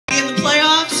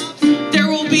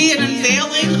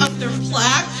their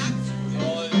plaque.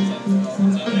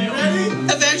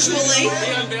 Eventually.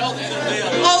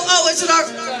 Oh, is it our...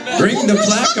 Bring the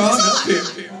plaque on up here.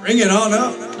 Bring it on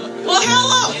up. Well,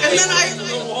 hello. And then I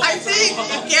think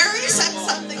Gary said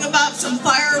something about some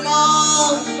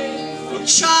Fireball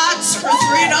shots for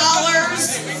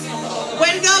 $3.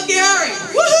 Way to go, Gary.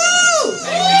 Woohoo!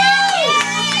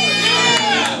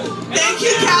 Thank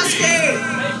you, Cascade.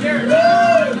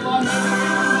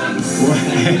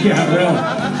 Yeah, well,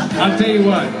 I'll tell you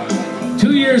what.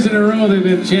 2 years in a row they've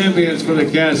been champions for the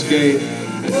Cascade,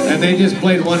 and they just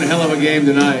played one hell of a game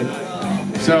tonight.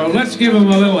 So let's give them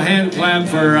a little hand clap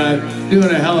for doing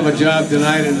a hell of a job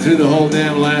tonight and through the whole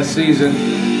damn last season.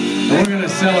 And we're going to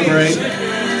celebrate.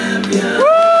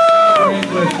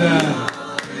 With,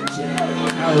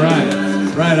 all right.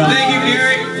 Right on. Thank you,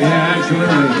 Gary. Yeah,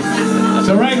 absolutely.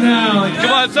 So right now,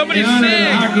 come on, somebody in honor of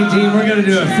the hockey team, we're going to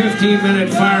do a 15-minute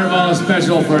Fireball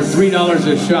special for $3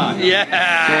 a shot. Yeah.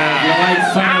 So if you like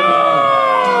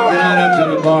Fireball, get on up to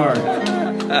the bar.